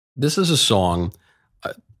This is a song.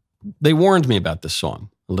 They warned me about this song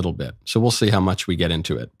a little bit, so we'll see how much we get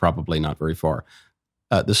into it. Probably not very far.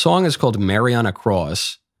 The song is called Mary on a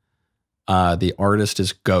Cross. The artist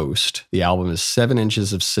is Ghost. The album is 7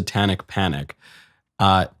 Inches of Satanic Panic.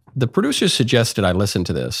 The producers suggested I listen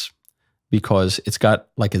to this because it's got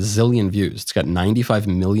like a zillion views. It's got 95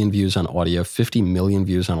 million views on audio, 50 million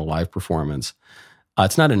views on a live performance.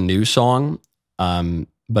 It's not a new song,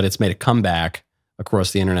 but it's made a comeback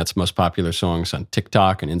across the internet's most popular songs on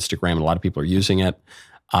TikTok and Instagram, and a lot of people are using it.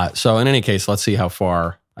 So in any case, let's see how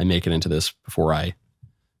far I make it into this before I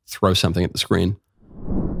throw something at the screen.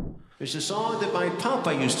 It's a song that my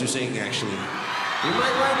papa used to sing, actually. You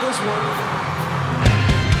might like this one.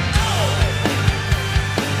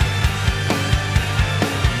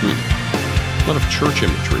 A lot of church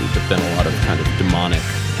imagery, but then a lot of kind of demonic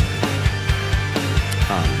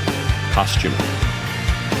costuming.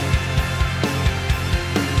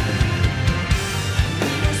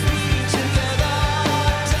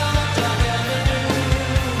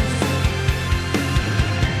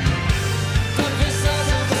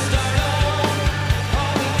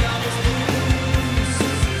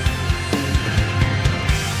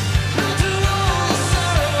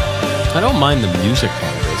 I don't mind the music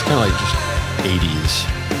part of it. It's kind of like just 80s,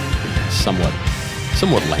 somewhat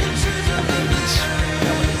lame kind of 80s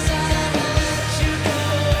melody.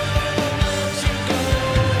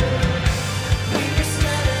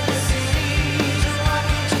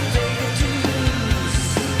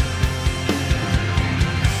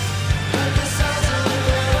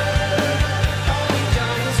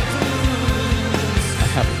 I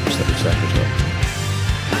haven't used that exactly yet.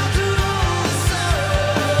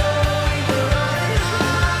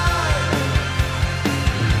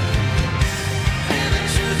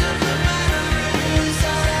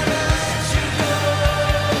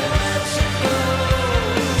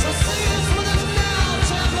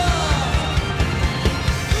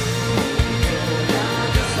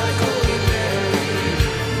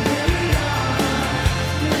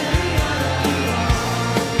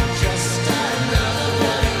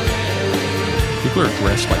 People are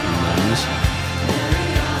dressed like nuns.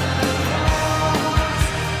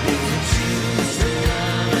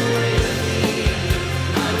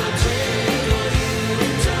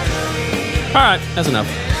 All right, that's enough.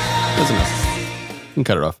 That's enough. You can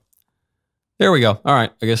cut it off. There we go. All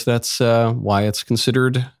right, I guess that's why it's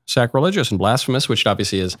considered sacrilegious and blasphemous, which it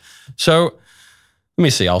obviously is. So let me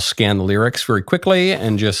see. I'll scan the lyrics very quickly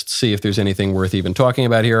and just see if there's anything worth even talking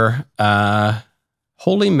about here.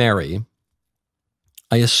 Holy Mary.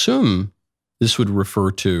 I assume this would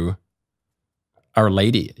refer to Our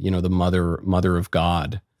Lady, the mother of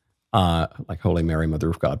God. Like Holy Mary, Mother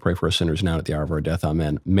of God, pray for us sinners now and at the hour of our death.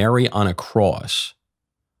 Amen. Mary on a cross.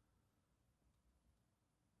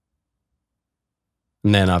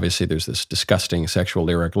 And then obviously there's this disgusting sexual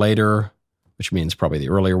lyric later, which means probably the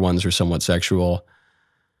earlier ones are somewhat sexual.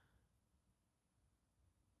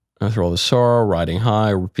 After all the sorrow, riding high,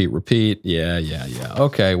 repeat. Yeah.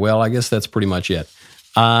 Okay, well, I guess that's pretty much it.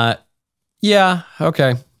 Yeah,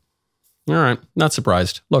 okay. All right, not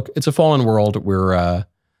surprised. Look, it's a fallen world where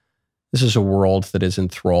this is a world that is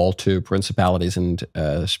enthralled to principalities and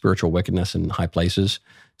spiritual wickedness in high places.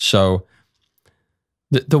 So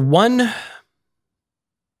the one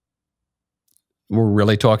we're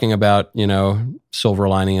really talking about, silver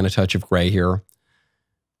lining and a touch of gray here.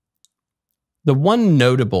 The one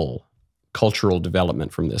notable cultural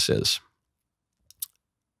development from this is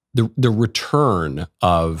the return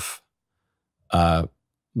of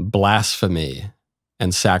blasphemy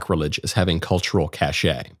and sacrilege as having cultural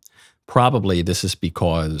cachet. Probably this is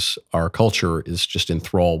because our culture is just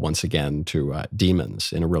enthralled once again to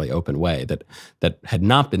demons in a really open way that had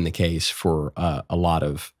not been the case for a lot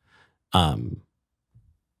of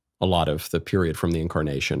the period from the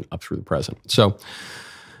Incarnation up through the present. So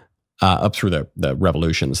up through the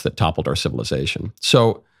revolutions that toppled our civilization.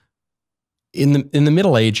 So in the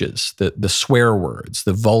Middle Ages, the swear words,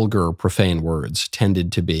 the vulgar, profane words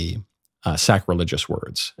tended to be sacrilegious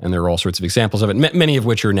words. And there are all sorts of examples of it, many of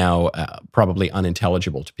which are now probably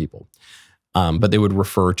unintelligible to people. But they would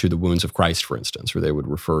refer to the wounds of Christ, for instance, or they would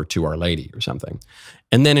refer to Our Lady or something.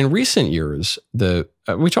 And then in recent years,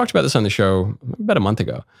 we talked about this on the show about a month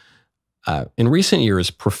ago. In recent years,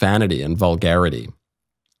 profanity and vulgarity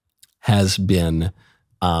has been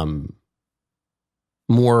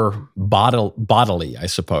more bodily, I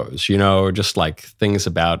suppose, just like things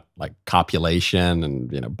about like copulation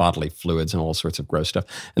and, bodily fluids and all sorts of gross stuff.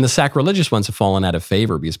 And the sacrilegious ones have fallen out of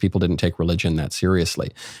favor because people didn't take religion that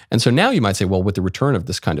seriously. And so now you might say, well, with the return of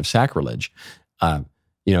this kind of sacrilege,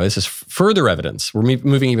 This is further evidence. We're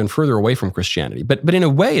moving even further away from Christianity. But in a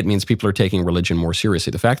way, it means people are taking religion more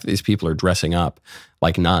seriously. The fact that these people are dressing up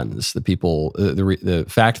like nuns, the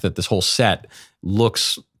fact that this whole set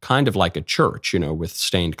looks kind of like a church, with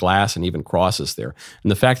stained glass and even crosses there,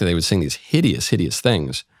 and the fact that they would sing these hideous, hideous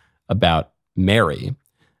things about Mary,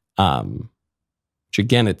 which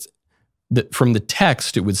again, from the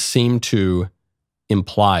text, it would seem to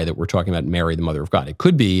imply that we're talking about Mary, the Mother of God. It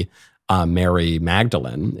could be Mary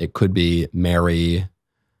Magdalene. It could be Mary.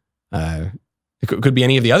 It could be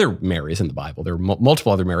any of the other Marys in the Bible. There are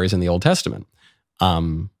multiple other Marys in the Old Testament,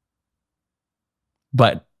 or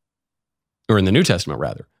in the New Testament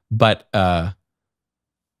rather. But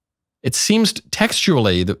it seems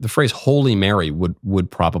textually the phrase "Holy Mary"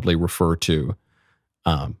 would probably refer to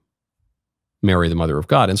Mary, the Mother of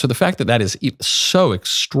God. And so the fact that that is so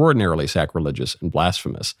extraordinarily sacrilegious and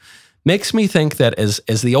blasphemous makes me think that as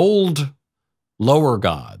the old lower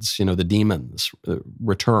gods, the demons,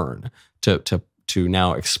 return to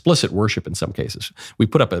now explicit worship in some cases. We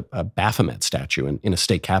put up a Baphomet statue in a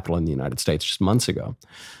state capitol in the United States just months ago.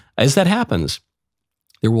 As that happens,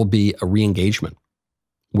 there will be a re-engagement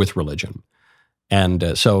with religion.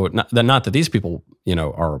 And so not that these people,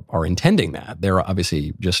 are intending that. They're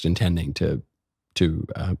obviously just intending to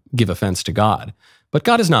give offense to God. But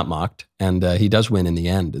God is not mocked, and he does win in the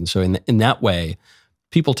end. And so in that way,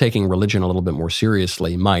 people taking religion a little bit more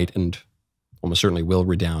seriously might, and almost certainly will,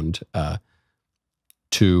 redound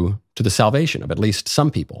to the salvation of at least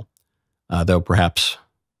some people, though perhaps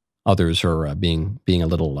others are being a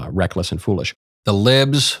little reckless and foolish. The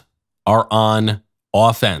libs are on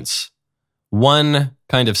offense. One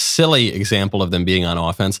kind of silly example of them being on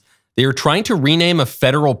offense, they are trying to rename a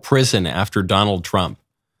federal prison after Donald Trump.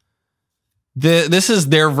 This is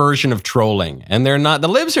their version of trolling, and they're not. The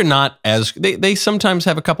libs are not as they sometimes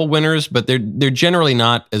have a couple winners, but they're generally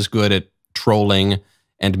not as good at trolling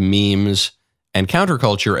and memes and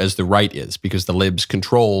counterculture as the right is, because the libs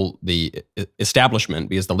control the establishment,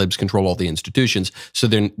 because the libs control all the institutions. So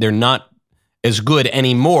they're not as good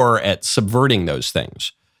anymore at subverting those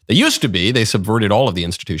things. They used to be. They subverted all of the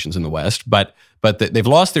institutions in the West, but they've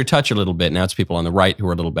lost their touch a little bit. Now it's people on the right who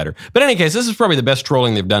are a little better. But in any case, this is probably the best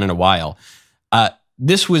trolling they've done in a while.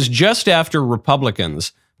 This was just after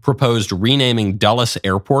Republicans proposed renaming Dulles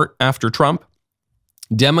Airport after Trump.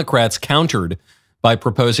 Democrats countered by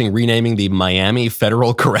proposing renaming the Miami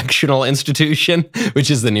Federal Correctional Institution, which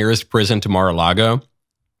is the nearest prison to Mar-a-Lago.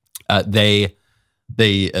 They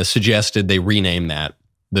suggested they rename that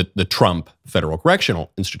the Trump Federal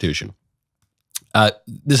Correctional Institution.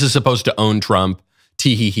 This is supposed to own Trump.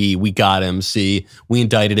 Tee-hee-hee, we got him. See, we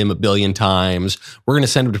indicted him 1 billion times. We're going to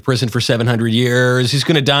send him to prison for 700 years. He's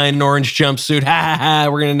going to die in an orange jumpsuit. Ha ha ha,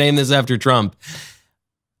 we're going to name this after Trump.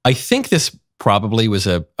 I think this probably was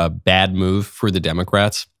a bad move for the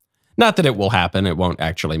Democrats. Not that it will happen. It won't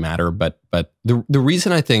actually matter. But the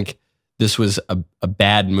reason I think this was a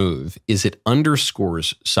bad move is it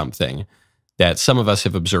underscores something that some of us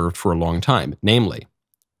have observed for a long time. Namely,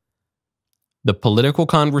 the political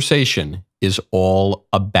conversation is all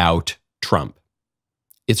about Trump.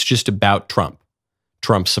 It's just about Trump.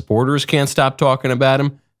 Trump's supporters can't stop talking about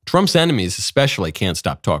him. Trump's enemies especially can't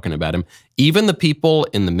stop talking about him. Even the people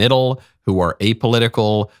in the middle who are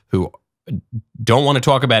apolitical, who don't want to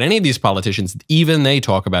talk about any of these politicians, even they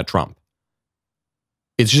talk about Trump.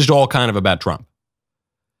 It's just all kind of about Trump.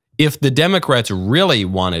 If the Democrats really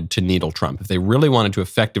wanted to needle Trump, if they really wanted to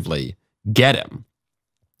effectively get him,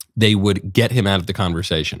 they would get him out of the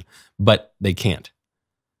conversation, but they can't.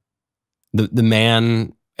 The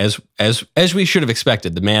man, as we should have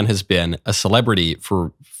expected, the man has been a celebrity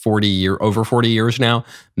for over 40 years now.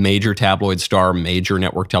 Major tabloid star, major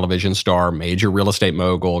network television star, major real estate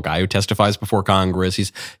mogul, guy who testifies before Congress.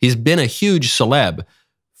 He's been a huge celeb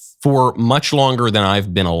for much longer than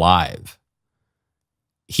I've been alive.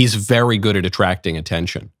 He's very good at attracting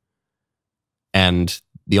attention. And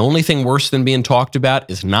the only thing worse than being talked about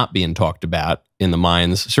is not being talked about in the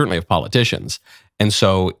minds, certainly of politicians. And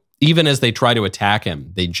so even as they try to attack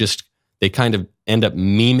him, they kind of end up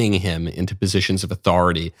memeing him into positions of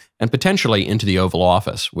authority and potentially into the Oval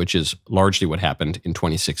Office, which is largely what happened in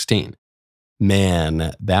 2016.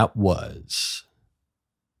 Man, that was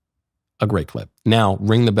a great clip. Now,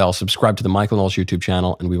 ring the bell, subscribe to the Michael Knowles YouTube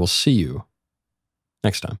channel, and we will see you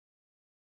next time.